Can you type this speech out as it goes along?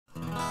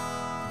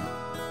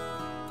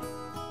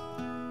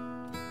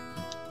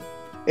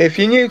If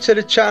you're new to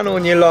the channel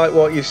and you like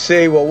what you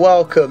see, well,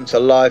 welcome to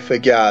Life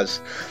of Gaz.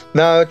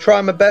 Now, I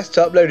try my best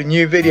to upload a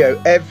new video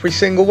every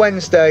single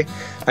Wednesday,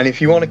 and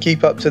if you want to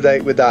keep up to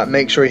date with that,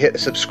 make sure you hit the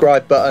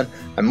subscribe button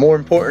and more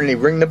importantly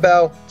ring the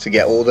bell to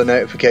get all the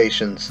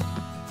notifications.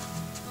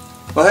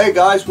 Well, hey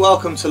guys,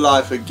 welcome to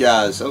Life of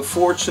Gaz.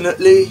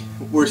 Unfortunately,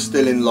 we're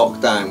still in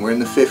lockdown. We're in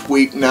the 5th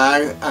week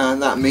now,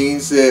 and that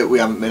means that we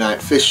haven't been out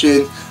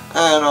fishing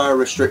and our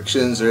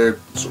restrictions are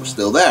sort of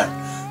still there.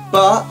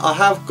 But I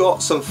have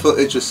got some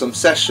footage of some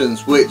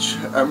sessions which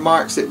are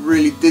marks that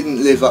really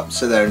didn't live up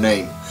to their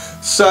name.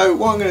 So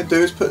what I'm going to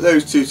do is put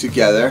those two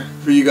together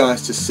for you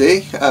guys to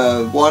see.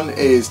 One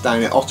is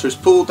down at Otter's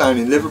Pool down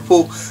in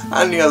Liverpool,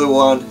 and the other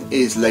one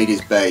is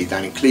Ladies Bay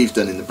down in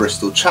Clevedon in the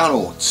Bristol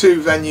Channel.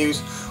 Two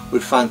venues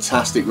with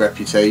fantastic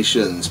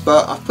reputations,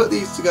 but I've put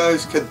these two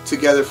guys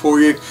together for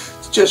you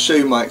to just show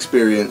you my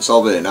experience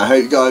of it. And I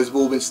hope you guys have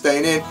all been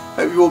staying in,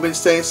 hope you've all been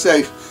staying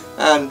safe,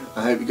 and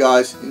I hope you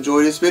guys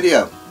enjoy this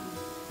video.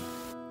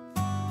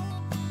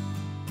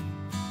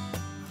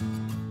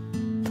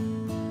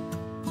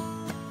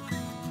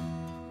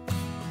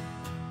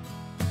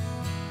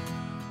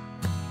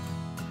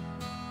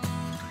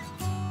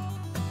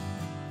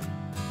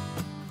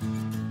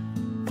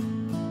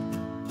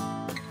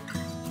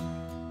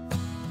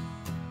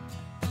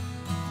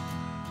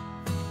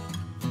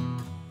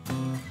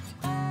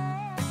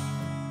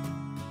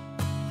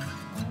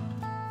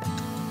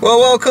 Well,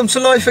 welcome to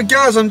Life of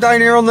Gaz. I'm down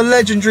here on the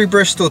legendary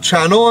Bristol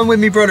Channel. I'm with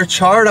my brother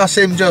Char, that's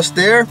him just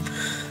there.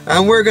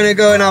 And we're going to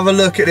go and have a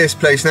look at this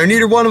place. Now,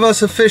 neither one of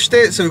us have fished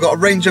it, so we've got a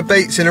range of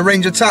baits and a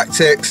range of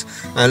tactics.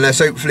 And let's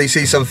hopefully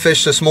see some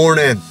fish this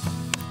morning.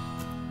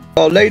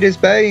 Well, Ladies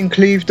Bay in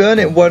Clevedon,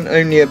 it wasn't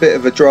only a bit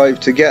of a drive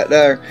to get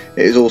there,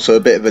 it is also a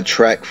bit of a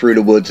trek through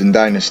the woods and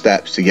down the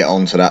steps to get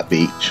onto that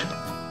beach.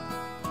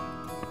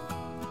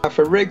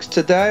 For rigs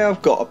today,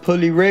 I've got a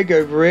pulley rig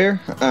over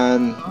here,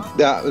 and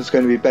that was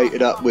going to be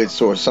baited up with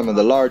sort of some of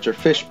the larger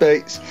fish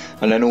baits,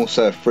 and then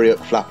also a 3-hook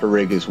flapper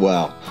rig as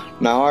well.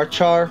 Now our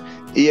Char,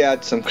 he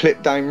had some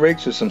clip down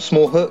rigs with some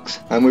small hooks,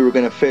 and we were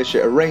going to fish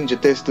at a range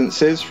of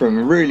distances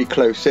from really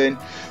close in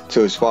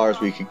to as far as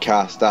we could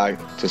cast out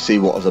to see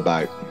what it was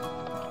about.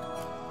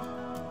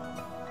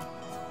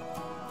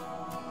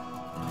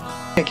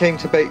 When it came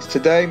to baits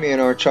today, me and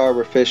our Char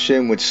were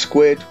fishing with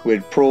squid,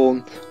 with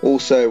prawn,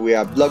 also we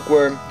had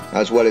lugworm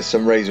as well as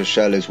some razor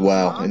shell as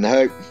well, in the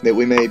hope that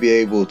we may be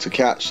able to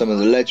catch some of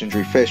the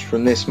legendary fish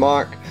from this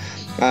mark.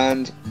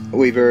 And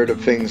we've heard of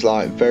things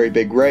like very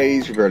big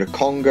rays, we've heard of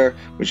conger,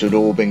 which have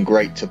all been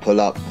great to pull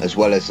up, as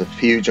well as the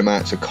huge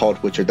amounts of cod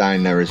which are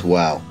down there as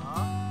well.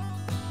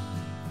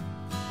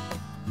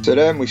 So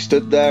then we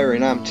stood there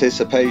in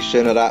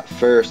anticipation of that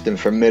first and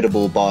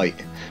formidable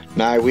bite.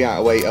 Now, we had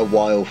to wait a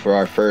while for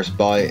our first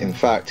bite. In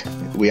fact,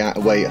 we had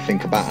to wait I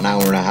think about an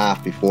hour and a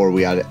half before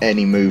we had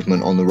any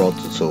movement on the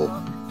rods at all.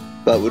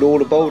 But with all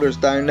the boulders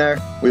down there,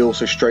 we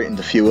also straightened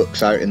a few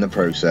hooks out in the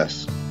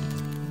process.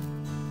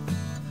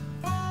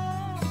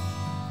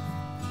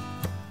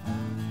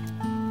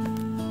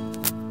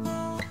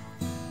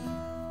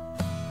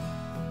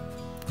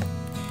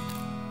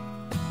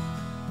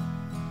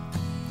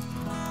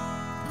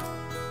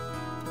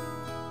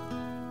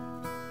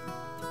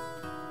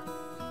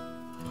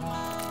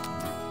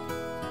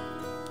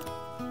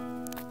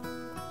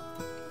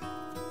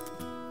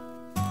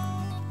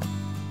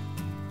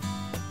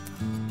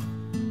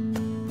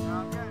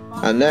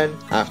 And then,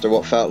 after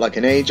what felt like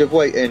an age of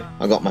waiting,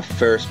 I got my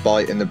first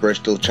bite in the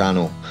Bristol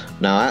Channel.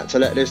 Now, I had to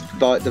let this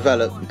bite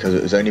develop because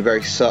it was only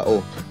very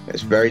subtle,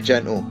 it's very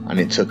gentle, and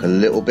it took a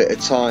little bit of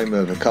time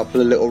with a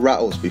couple of little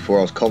rattles before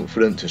I was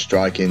confident to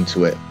strike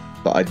into it.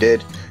 But I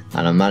did,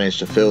 and I managed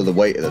to feel the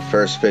weight of the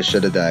first fish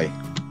of the day.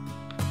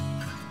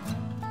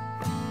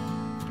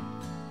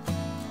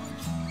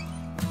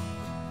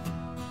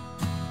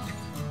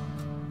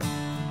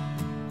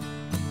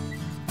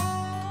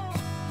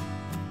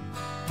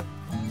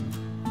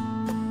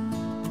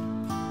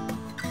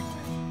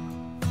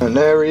 And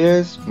there he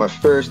is, my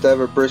first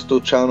ever Bristol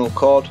Channel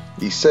cod.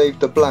 He saved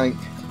the blank,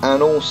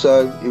 and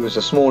also he was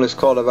the smallest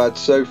cod I've had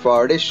so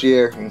far this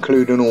year,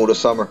 including all the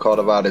summer cod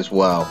I've had as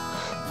well.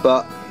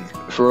 But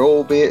for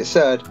all be it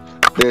said,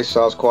 this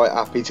I was quite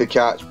happy to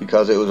catch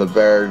because it was a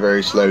very,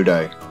 very slow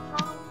day.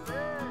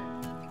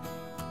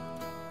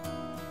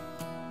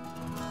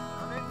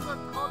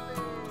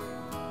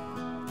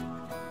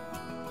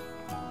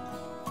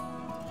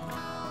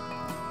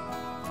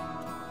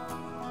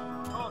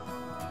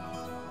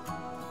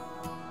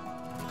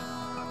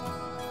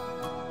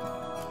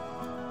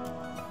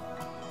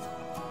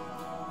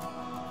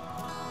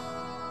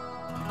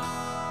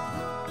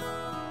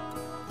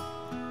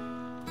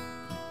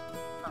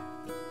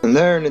 And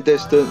there in the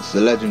distance,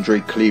 the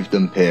legendary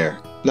Clevedon Pier.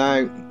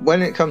 Now,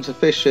 when it comes to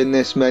fishing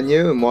this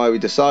menu and why we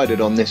decided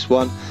on this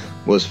one,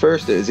 was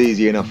first, it was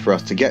easy enough for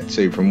us to get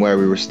to from where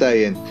we were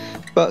staying,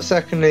 but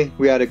secondly,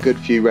 we had a good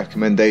few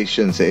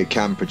recommendations that it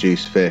can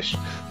produce fish.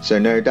 So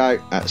no doubt,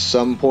 at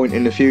some point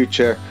in the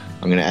future,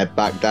 I'm going to head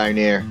back down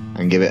here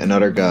and give it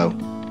another go.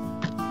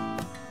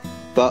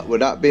 But with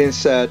that being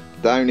said,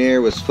 down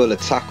here was full of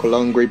tackle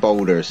hungry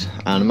boulders,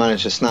 and I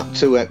managed to snap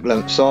 2 egg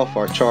lumps off.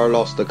 Our char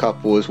lost a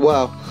couple as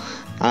well,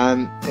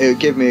 and it would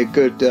give me a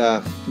good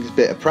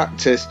bit of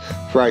practice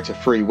for how to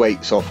free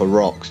weights off of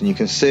rocks. And you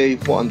can see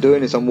what I'm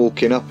doing is I'm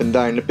walking up and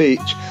down the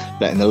beach,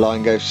 letting the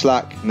line go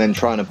slack and then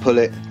trying to pull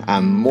it,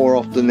 and more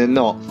often than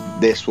not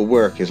this will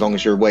work as long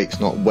as your weight's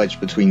not wedged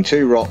between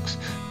 2 rocks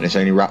and it's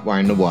only wrapped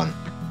around the one.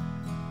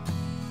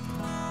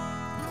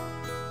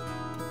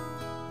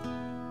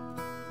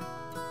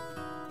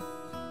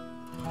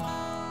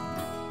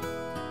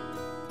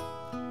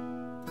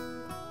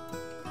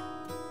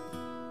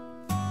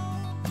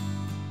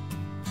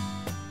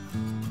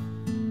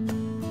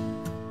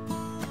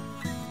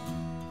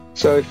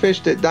 So we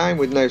fished it down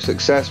with no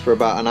success for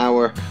about an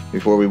hour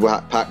before we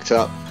packed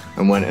up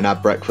and went and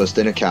had breakfast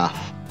in a cafe.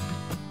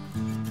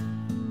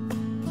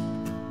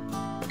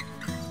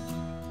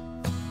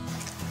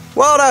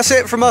 Well, that's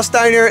it from us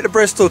down here at the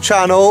Bristol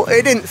channel.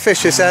 It didn't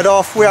fish his head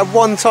off. We had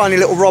one tiny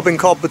little robbing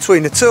cod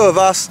between the two of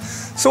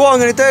us. So what I'm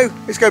going to do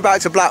is go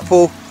back to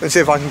Blackpool and see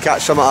if I can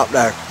catch some up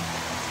there.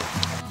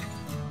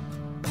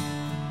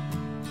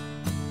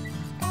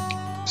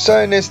 So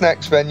in this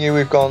next venue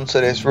we've gone to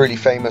this really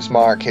famous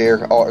mark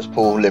here, Otters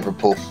Pool,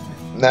 Liverpool.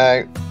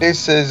 Now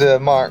this is a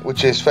mark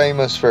which is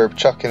famous for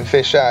chucking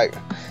fish out,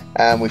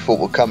 and we thought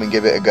we'll come and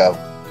give it a go.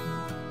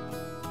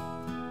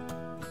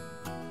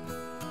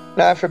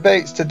 Now for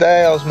baits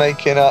today I was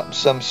making up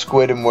some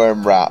squid and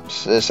worm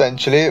wraps.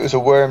 Essentially it was a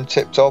worm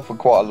tipped off with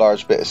quite a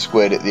large bit of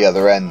squid at the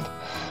other end.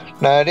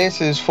 Now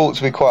this is thought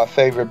to be quite a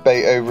favourite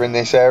bait over in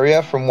this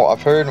area from what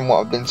I've heard and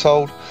what I've been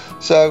told,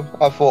 so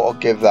I thought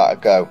I'd give that a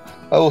go.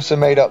 I also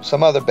made up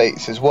some other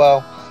baits as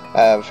well.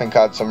 I think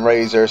I had some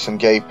razor, some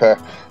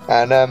gaper,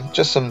 and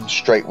just some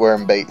straight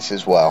worm baits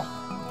as well.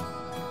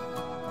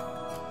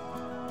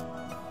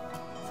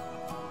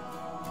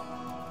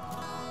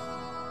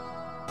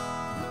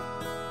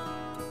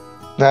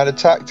 Now the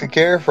tactic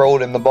here for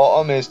holding the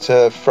bottom is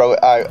to throw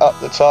it out up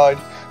the tide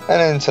and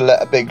then to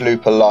let a big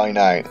loop of line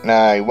out.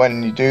 Now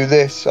when you do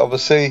this,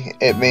 obviously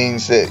it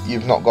means that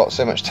you've not got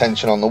so much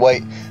tension on the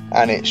weight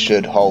and it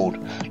should hold.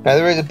 Now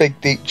there is a big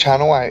deep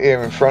channel out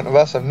here in front of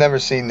us. I've never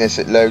seen this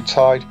at low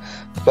tide,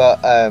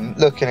 but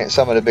looking at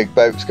some of the big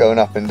boats going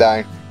up and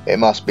down, it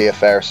must be a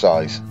fair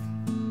size.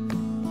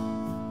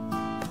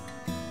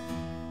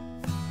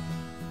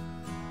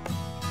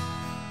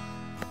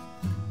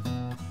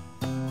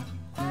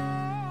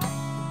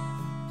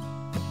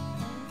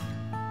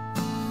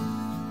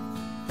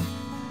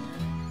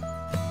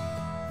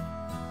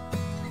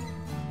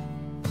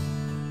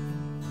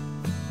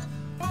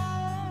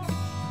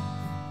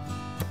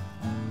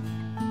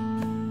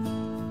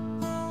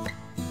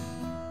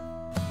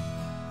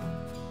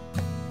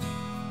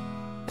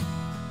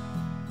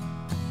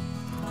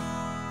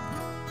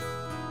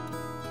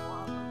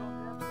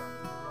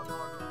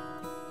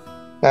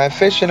 Now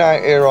fishing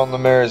out here on the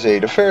Mersey,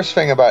 the first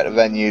thing about the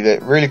venue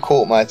that really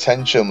caught my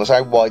attention was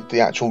how wide the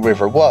actual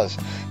river was.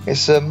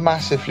 It's a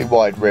massively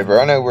wide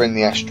river. I know we're in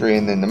the estuary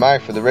and in the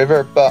mouth of the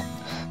river, but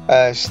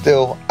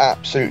still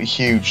absolutely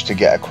huge to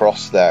get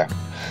across there.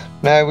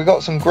 Now we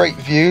got some great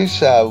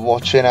views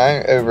watching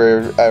out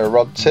over our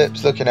rod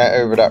tips, looking out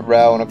over that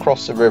rail and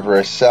across the river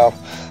itself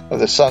with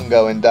the sun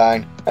going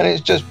down, and it's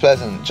just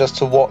pleasant just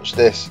to watch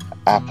this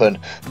happen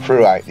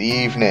throughout the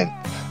evening.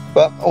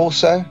 But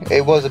also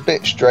it was a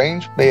bit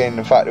strange being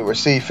the fact that we're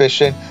sea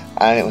fishing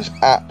and it was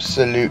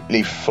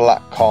absolutely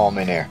flat calm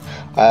in here,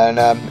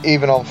 and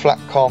even on flat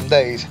calm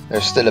days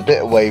there's still a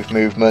bit of wave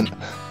movement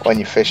when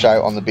you fish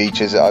out on the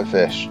beaches that I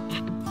fish.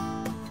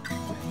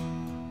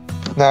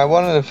 Now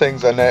one of the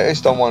things I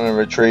noticed on one of the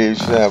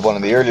retrieves, one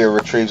of the earlier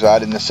retrieves I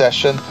had in the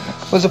session,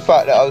 was the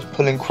fact that I was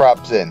pulling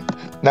crabs in.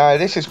 Now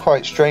this is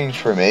quite strange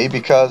for me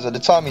because at the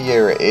time of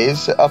year it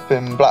is, up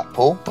in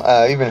Blackpool,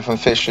 even if I'm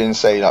fishing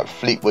say like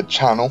Fleetwood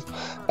Channel,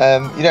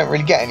 you don't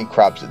really get any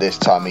crabs at this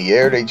time of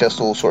year. They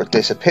just all sort of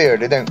disappear.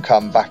 They don't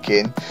come back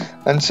in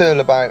until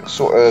about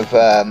sort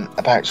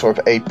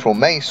of April,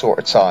 May sort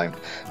of time.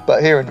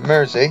 But here in the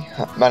Mersey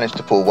I managed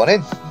to pull one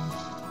in.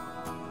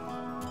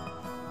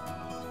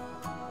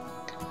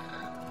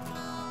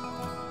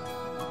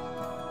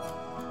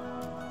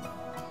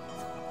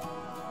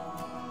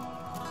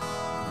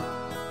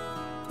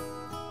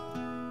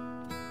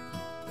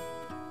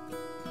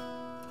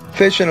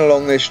 Fishing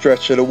along this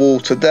stretch of the wall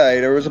today,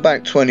 there was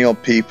about 20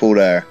 odd people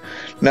there.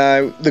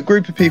 Now the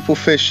group of people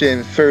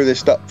fishing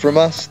furthest up from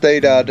us,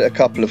 they'd had a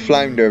couple of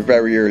flounder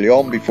very early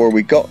on before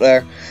we got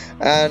there,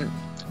 and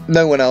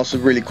no one else has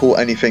really caught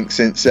anything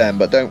since then.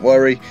 But don't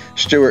worry,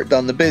 Stuart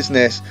done the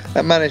business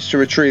and managed to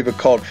retrieve a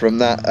cod from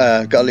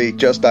that gully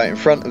just out in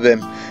front of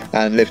him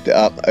and lift it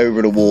up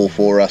over the wall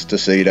for us to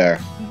see there.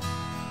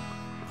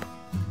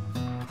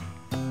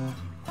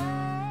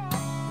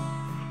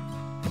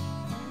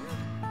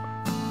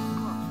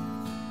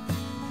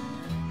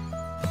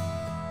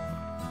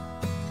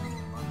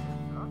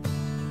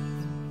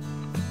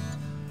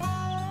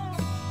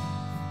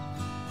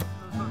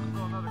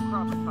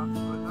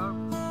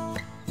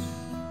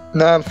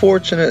 Now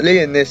unfortunately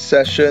in this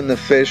session the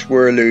fish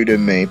were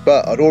eluding me,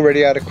 but I'd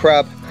already had a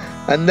crab.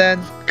 And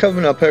then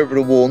coming up over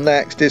the wall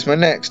next is my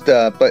next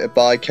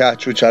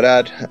bycatch, which I'd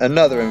had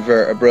another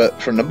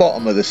invertebrate from the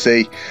bottom of the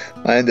sea.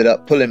 I ended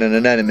up pulling in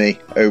an enemy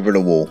over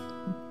the wall.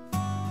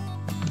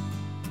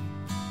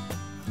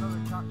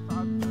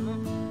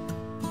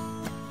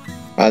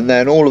 And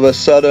then all of a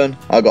sudden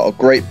I got a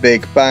great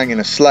big bang in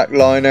a slack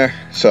liner,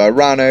 so I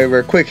ran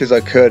over quick as I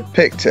could,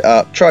 picked it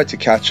up, tried to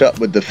catch up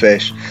with the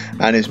fish,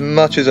 and as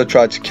much as I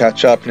tried to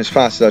catch up and as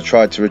fast as I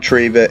tried to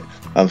retrieve it,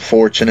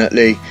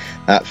 unfortunately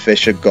that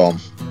fish had gone.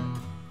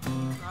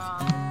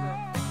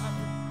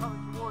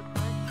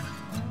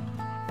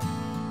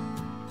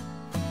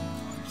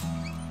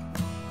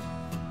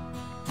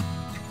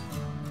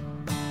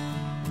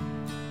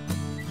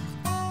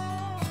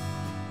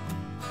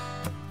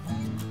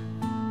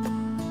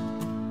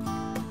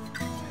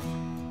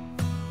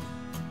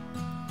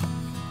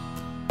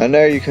 And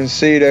there you can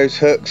see those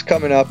hooks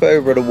coming up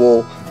over the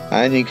wall,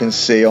 and you can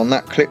see on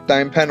that clip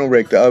down pennel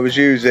rig that I was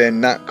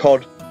using, that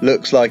cod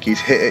looks like he's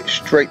hit it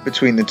straight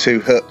between the two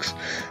hooks,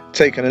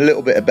 taken a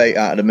little bit of bait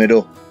out of the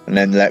middle and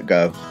then let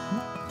go.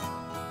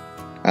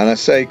 And I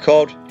say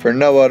cod for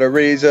no other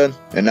reason,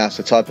 and that's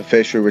the type of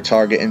fish we were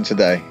targeting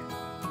today.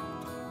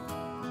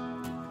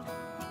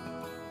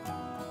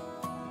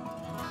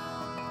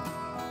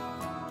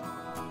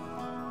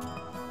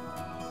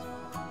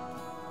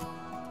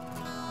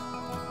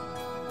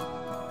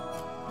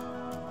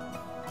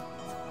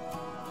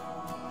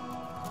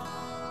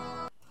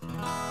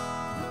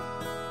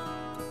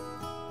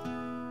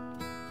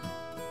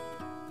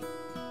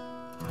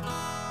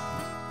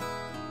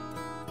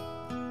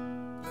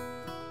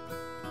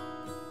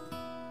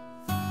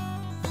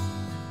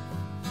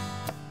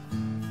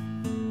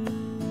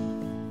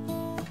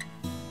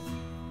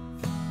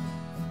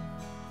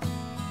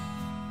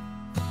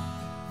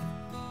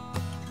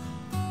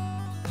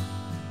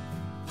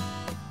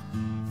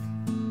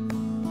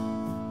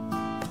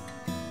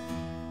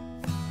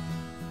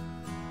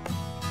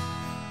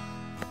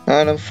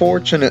 And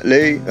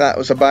unfortunately that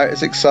was about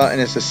as exciting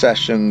as the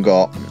session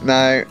got.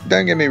 Now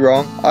don't get me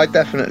wrong, I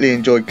definitely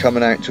enjoyed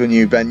coming out to a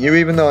new venue.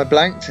 Even though I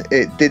blanked,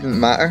 it didn't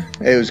matter.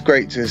 It was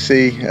great to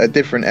see a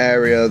different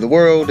area of the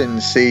world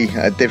and see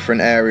a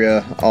different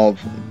area of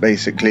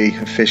basically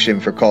fishing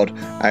for cod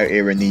out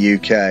here in the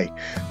UK.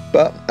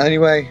 But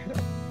anyway,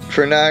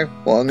 for now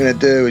what I'm going to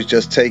do is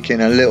just take in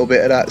a little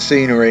bit of that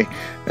scenery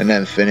and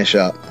then finish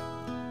up.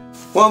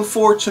 Well,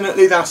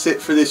 unfortunately that's it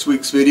for this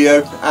week's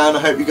video, and I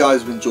hope you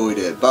guys have enjoyed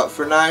it. But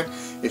for now,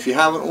 if you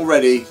haven't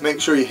already,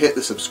 make sure you hit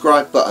the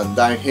subscribe button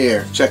down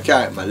here. Check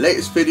out my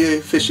latest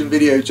fishing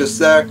video just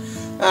there,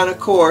 and of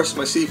course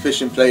my sea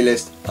fishing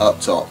playlist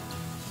up top.